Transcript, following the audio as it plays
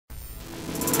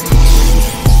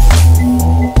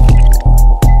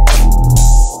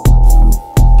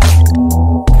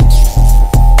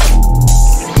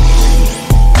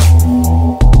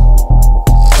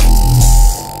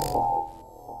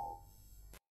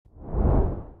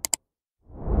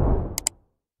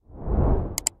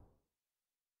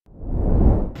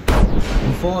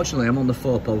unfortunately I'm on the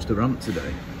 4-poster ramp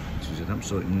today, which is an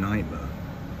absolute nightmare.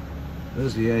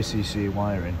 There's the ACC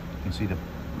wiring. You can see the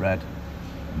red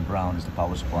and brown is the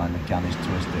power supply and the can is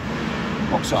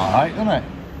twisted. Looks alright, doesn't it?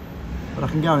 But I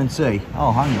can guarantee,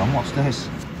 oh hang on, what's this?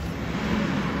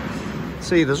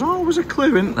 See, there's always a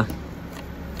clue, isn't there?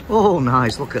 Oh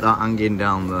nice, look at that hanging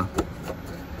down there.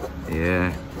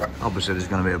 Yeah, obviously there's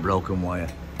going to be a broken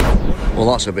wire.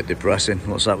 Well, that's a bit depressing.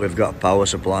 Looks like we've got a power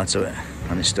supply to it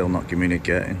and it's still not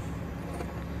communicating.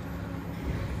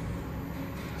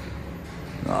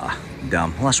 Ah,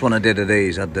 damn. Last one I did of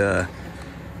these had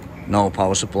no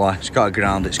power supply. It's got a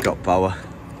ground, it's got power.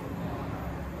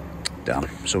 Damn.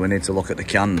 So we need to look at the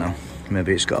can now.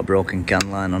 Maybe it's got a broken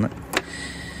can line on it.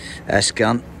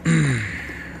 S-can.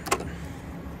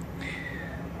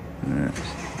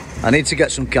 I need to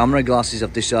get some camera glasses.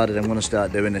 I've decided I'm going to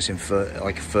start doing this in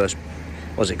like a first,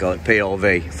 what's it called,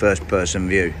 POV, first person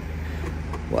view,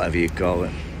 whatever you call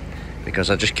it,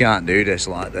 because I just can't do this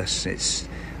like this.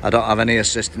 I don't have any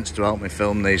assistants to help me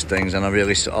film these things, and I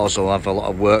really also have a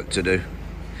lot of work to do,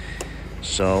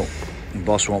 so the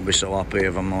boss won't be so happy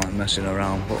if I'm like messing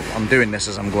around. But I'm doing this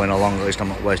as I'm going along, at least I'm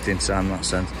not wasting time in that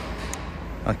sense.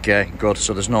 Okay, good.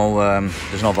 So there's no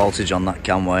voltage on that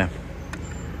can wire,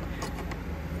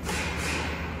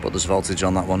 but there's voltage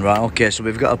on that one. Right, okay, so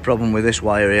we've got a problem with this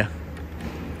wire here.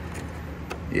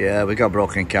 Yeah, we got a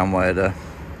broken can wire there.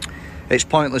 It's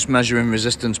pointless measuring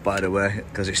resistance, by the way,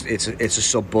 because it's a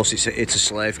sub bus. It's a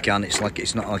slave can. It's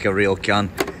not like a real can.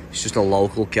 It's just a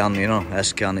local can, you know,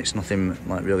 S can. It's nothing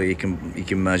like really you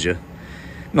can measure.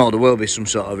 No, there will be some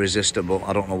sort of resistor, but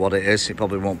I don't know what it is. It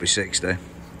probably won't be 60.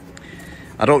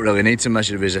 I don't really need to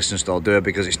measure the resistance though, do it,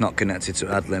 because it's not connected to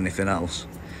hardly anything else.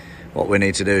 What we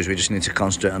need to do is we just need to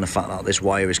concentrate on the fact that this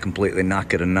wire is completely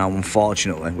knackered, and now,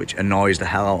 unfortunately, which annoys the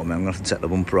hell out of me, I'm going to have to take the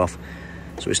bumper off.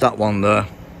 So it's that one there.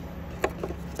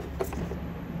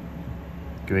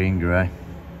 Green, grey.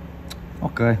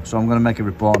 Okay, so I'm going to make a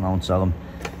report now and tell them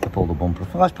to pull the bumper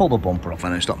off. Let's pull the bumper off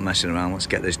and then stop messing around. Let's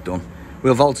get this done.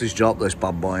 We'll voltage drop this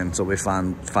bad boy until we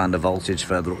find a voltage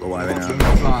further up the wiring. I've had to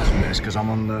improvise with this because I'm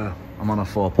on a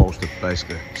 4-poster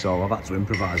basically, so I've had to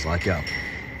improvise like hell.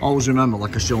 Always remember,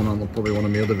 like I shown on probably one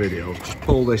of my other videos, just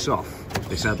pull this off,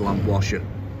 this headlamp washer,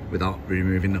 without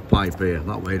removing the pipe here.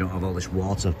 That way you don't have all this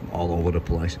water all over the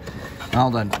place. Now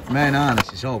then, main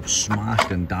harness is all smashed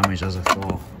and damaged as I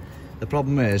thought. The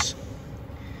problem is,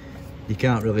 you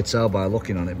can't really tell by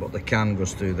looking on it, but the can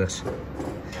goes through this.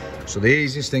 So the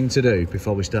easiest thing to do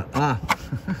before we start, I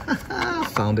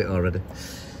found it already.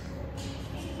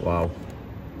 Wow.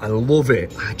 I love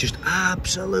it. I just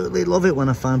absolutely love it when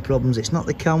I find problems. It's not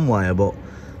the cam wire, but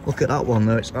look at that one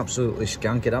there. It's absolutely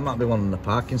skanky. That might be one of the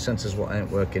parking sensors what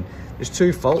ain't working. There's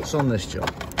 2 faults on this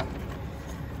job,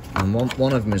 and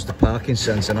one of them is the parking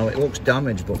sensor. Now it looks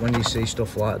damaged, but when you see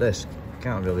stuff like this, you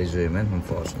can't really zoom in,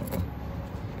 unfortunately.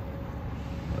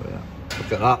 There we are.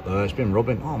 Look at that there. It's been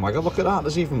rubbing. Oh my god, look at that.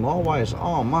 There's even more wires.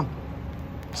 Oh man.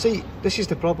 See, this is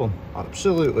the problem.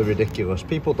 Absolutely ridiculous.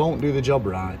 People don't do the job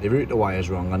right. They route the wires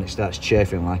wrong and it starts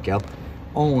chafing like hell.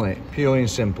 Only, purely and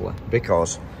simply,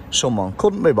 because someone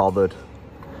couldn't be bothered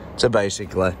to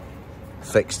basically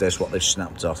fix this, what they've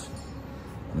snapped off.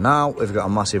 Now we've got a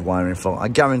massive wiring fault. I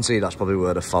guarantee that's probably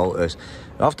where the fault is.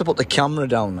 I have to put the camera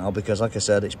down now because, like I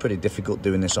said, it's pretty difficult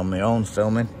doing this on my own,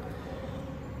 filming.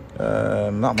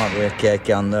 That might be a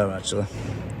K-can there, actually.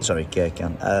 Sorry,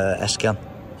 K-can. S-can.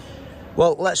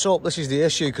 Well, let's hope this is the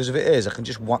issue, because if it is, I can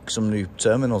just whack some new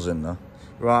terminals in there.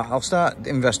 Right, I'll start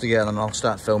investigating and I'll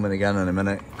start filming again in a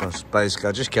minute, because basically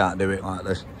I just can't do it like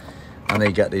this. I need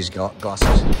to get these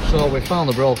glasses. So we found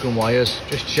the broken wires,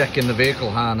 just checking the vehicle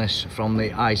harness from the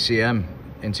ICM,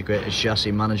 Integrated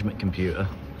Chassis Management Computer,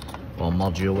 or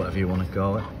module, whatever you want to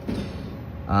call it.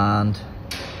 And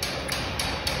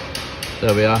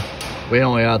there we are. We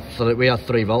had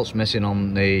 3 volts missing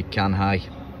on the can high.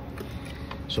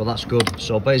 So that's good.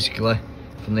 So basically,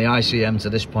 from the ICM to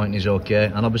this point is okay,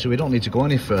 and obviously we don't need to go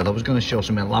any further. I was going to show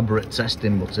some elaborate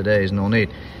testing, but today is no need.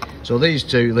 So these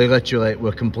two, they literally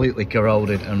were completely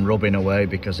corroded and rubbing away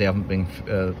because they haven't been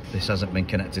this hasn't been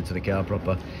connected to the car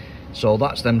proper. So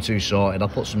that's them 2 sorted. I'll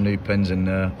put some new pins in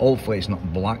there. Hopefully it's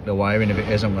not black, the wiring. If it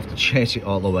is, I'm going to have to chase it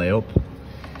all the way up.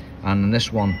 And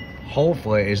this one,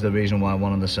 hopefully, is the reason why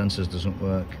one of the sensors doesn't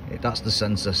work. That's the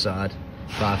sensor side,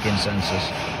 parking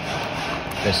sensors.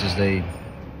 This is the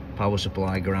power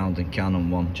supply, ground and Canon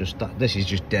one. Just that, this is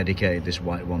just dedicated, this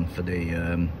white one, for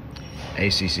the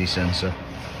ACC sensor.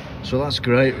 So that's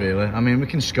great, really. I mean, we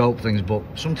can scope things, but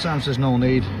sometimes there's no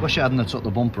need. Wish I hadn't have took the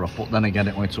bumper off, but then again,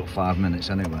 it only took 5 minutes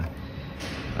anyway.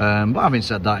 But having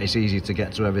said that, it's easy to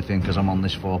get to everything because I'm on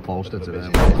this 4-poster today.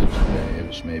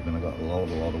 It's me, but I've got a lot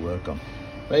of work on.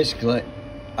 Basically,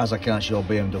 as I can't show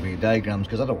BMW diagrams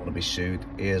because I don't want to be sued,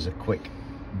 here's a quick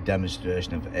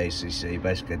demonstration of ACC,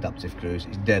 basically adaptive cruise.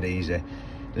 It's dead easy.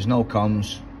 There's no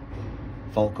comms,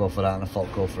 fault code for that and a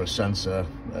fault code for a sensor,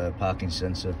 parking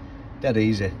sensor. Dead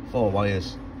easy, 4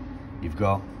 wires. You've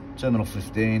got terminal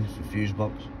 15 for fuse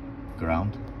box,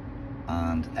 ground,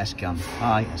 and S-CAN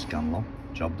high, S-CAN low.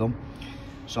 Job done.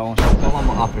 So still I'm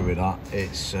not happy with that.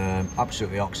 It's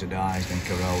absolutely oxidised and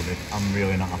corroded. I'm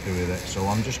really not happy with it. So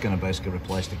I'm just going to basically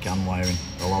replace the CAN wiring,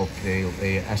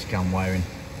 the S-CAN wiring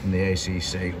from the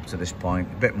ACC up to this point.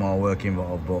 A bit more work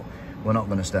involved, but we're not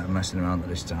going to start messing around at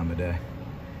this time of day.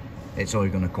 It's only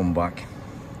going to come back.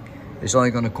 It's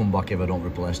only going to come back if I don't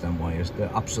replace them wires.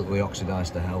 They're absolutely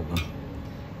oxidised to hell then.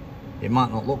 It might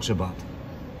not look so bad,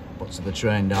 but to the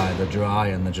trained eye, they're dry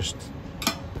and they're just...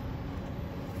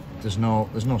 There's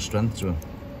no strength to them.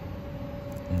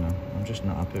 You know, I'm just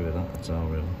not happy with that at all,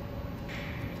 really.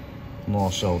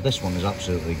 More so, this one is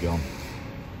absolutely gone.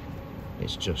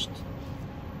 It's just,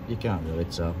 you can't really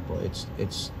tell, but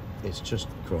it's just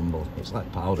crumbled. It's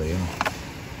like powder, you know.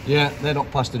 Yeah, they don't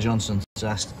pass the Johnson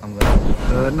test.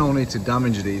 No need to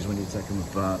damage these when you take them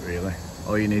apart, really.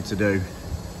 All you need to do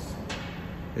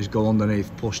is go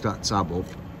underneath, push that tab up,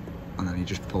 and then you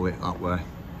just pull it that way,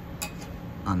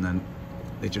 and then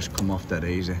they just come off dead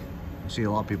easy. I see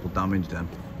a lot of people damage them.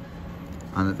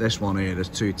 And at this one here, there's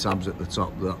 2 tabs at the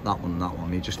top, that one and that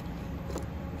one. You just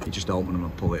open them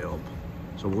and pull it up.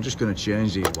 So we're just going to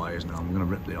change these wires now. I'm going to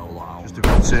rip the whole lot out. Just a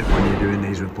good tip when you're doing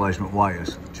these replacement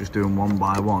wires, just do them one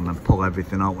by one and pull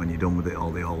everything out when you're done with it,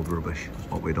 all the old rubbish,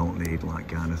 what we don't need, like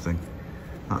kind of thing.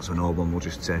 That's an old one, we'll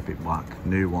just tape it back.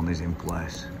 New one is in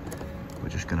place. We're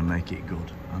just going to make it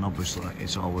good. And obviously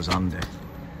it's always handy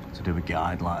to do a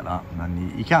guide like that, and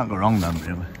then you can't go wrong then,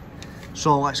 really.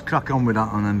 So let's crack on with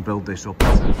that and then build this up.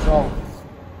 So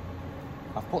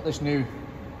I've put this new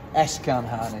S-CAN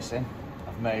harness in.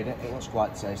 I've made it. It looks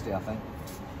quite tasty, I think.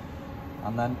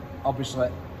 And then obviously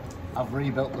I've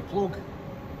rebuilt the plug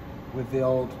with the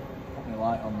old, put my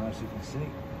light on there so you can see.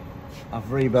 I've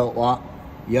rebuilt that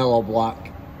yellow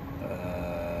black,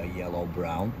 yellow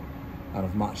brown, and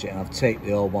I've matched it and I've taped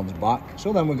the old ones back.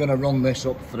 So then we're going to run this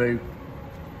up through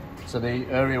to the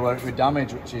area where it was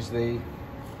damaged, which is the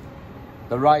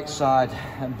right side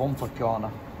and bumper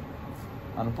corner,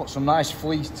 and I put some nice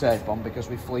fleece tape on, because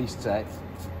with fleece tape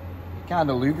it kind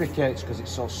of lubricates because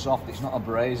it's so soft, it's not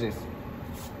abrasive.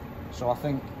 So I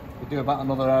think we do about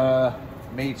another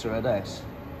metre of this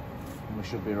and we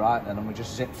should be right then, and we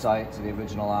just zip tie it to the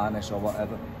original harness or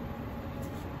whatever,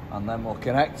 and then we'll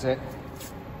connect it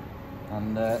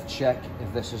and check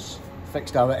if this is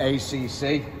fixed our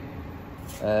ACC,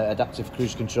 adaptive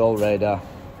cruise control radar,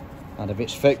 and if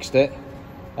it's fixed it,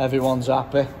 everyone's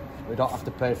happy. We don't have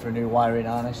to pay for a new wiring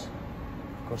harness.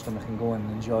 Customer can go and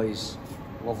enjoy his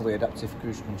lovely adaptive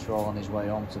cruise control on his way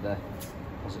home today,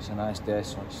 because it's a nice day,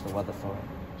 so it's the weather for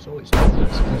it. So it's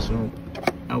so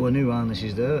our new harness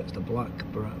is there. It's the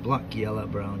black, yellow,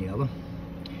 brown, yellow.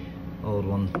 Old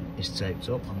one is taped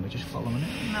up and we're just following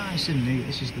it nice and neat.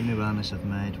 This is the new harness I've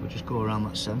made. We'll just go around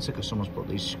that sensor because someone's put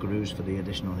these screws for the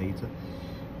additional heater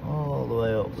all the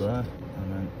way up there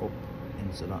and then up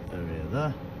into that area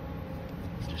there.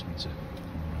 I just need to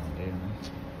come around here now.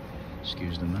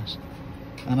 Excuse the mess.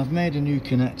 And I've made a new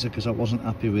connector because I wasn't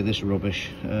happy with this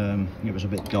rubbish. It was a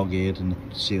bit dog-eared and the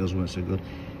seals weren't so good.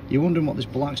 You're wondering what this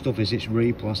black stuff is. It's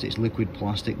replast, it's liquid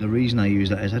plastic. The reason I use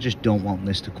that is I just don't want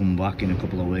this to come back in a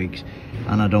couple of weeks,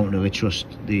 and I don't really trust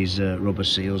these rubber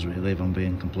seals, really, if I'm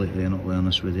being completely and utterly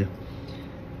honest with you.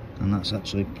 And that's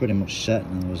actually pretty much set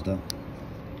now, is that.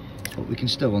 But we can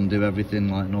still undo everything,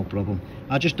 like, no problem.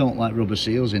 I just don't like rubber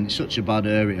seals in. It's such a bad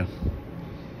area.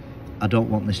 I don't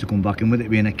want this to come back, and with it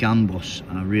being a CAN bus,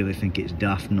 I really think it's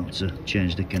daft not to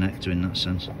change the connector in that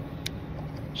sense.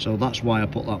 So that's why I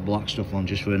put that black stuff on,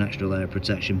 just for an extra layer of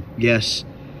protection. Yes,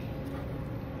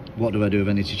 what do I do if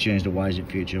I need to change the wires in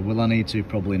future? Will I need to?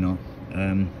 Probably not.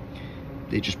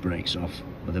 It just breaks off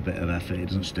with a bit of effort. It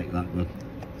doesn't stick that good.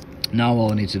 Now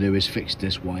all I need to do is fix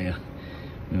this wire.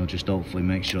 You know, just hopefully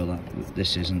make sure that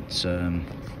this isn't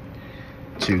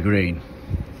too green.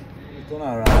 We've done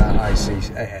our our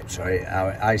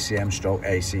ICM stroke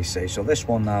ACC. So this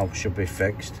one now should be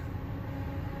fixed.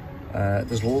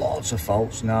 There's lots of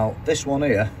faults. Now this one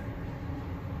here,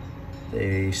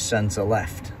 the centre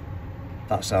left,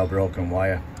 that's our broken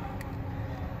wire.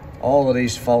 All of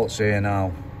these faults here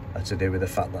now are to do with the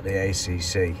fact that the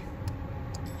ACC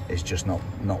is just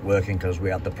not working, because we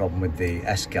had the problem with the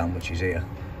S-CAN, which is here.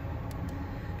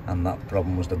 and that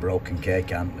problem was the broken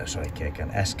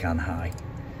S-can high,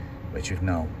 which we've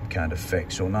now kind of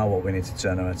fixed. So now what we need to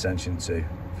turn our attention to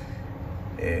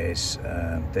is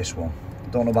this one.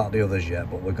 Don't know about the others yet,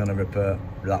 but we're going to repair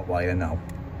that wire now,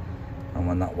 and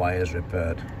when that wire is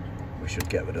repaired we should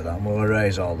get rid of that and we'll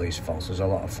erase all these faults. There's a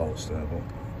lot of faults there, but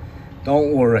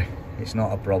don't worry, it's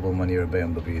not a problem when you're a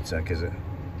BMW tech, is it?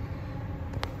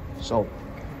 So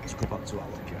let's go back to our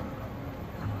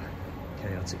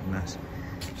chaotic mess.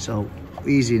 So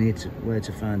easy way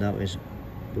to find out is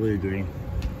blue-green.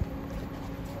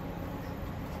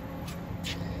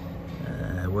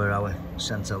 Where our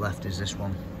centre left is this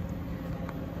one.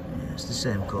 Yeah, it's the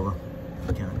same colour.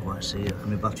 I can't quite see it.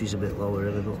 My battery's a bit lower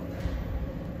really, but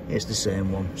it's the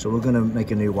same one. So we're going to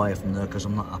make a new wire from there because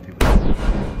I'm not happy with it.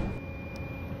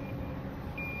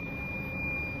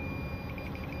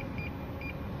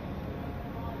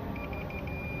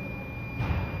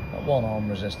 Got 1 ohm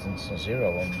resistance or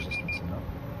 0 ohm resistance in that.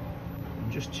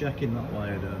 I'm just checking that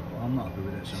wire there, but I'm not happy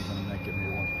with it, so I'm going to make a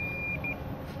new one.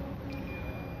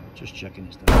 Just checking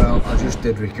it's there. Well, I just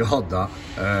did record that.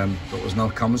 There was no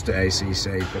comms to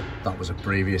ACC, but that was a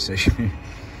previous issue.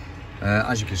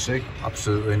 As you can see,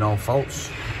 absolutely no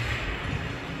faults.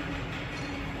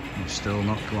 It's still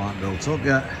not quite built up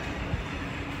yet.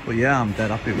 But yeah, I'm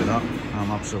dead happy with that. I'm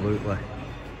absolutely,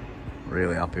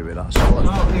 really happy with that. So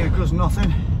out here goes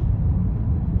nothing.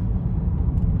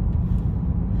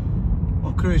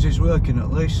 Well, cruise is working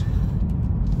at least.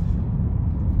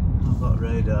 I've got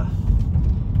radar.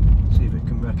 See if it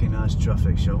can recognise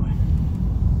traffic, shall we?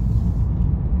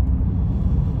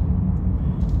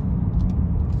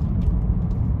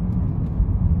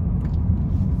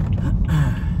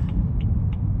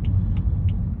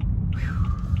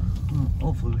 Well,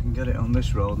 hopefully we can get it on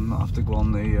this road and not have to go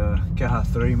on the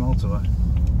KH3 motorway.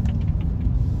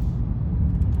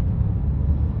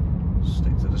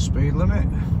 Stick to the speed limit.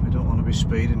 We don't want to be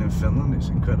speeding in Finland, it's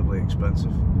incredibly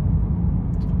expensive.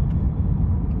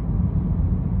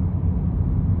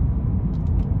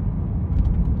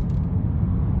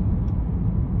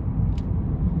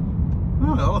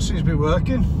 Oh, it all seems to be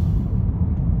working,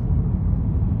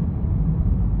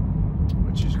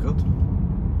 which is good.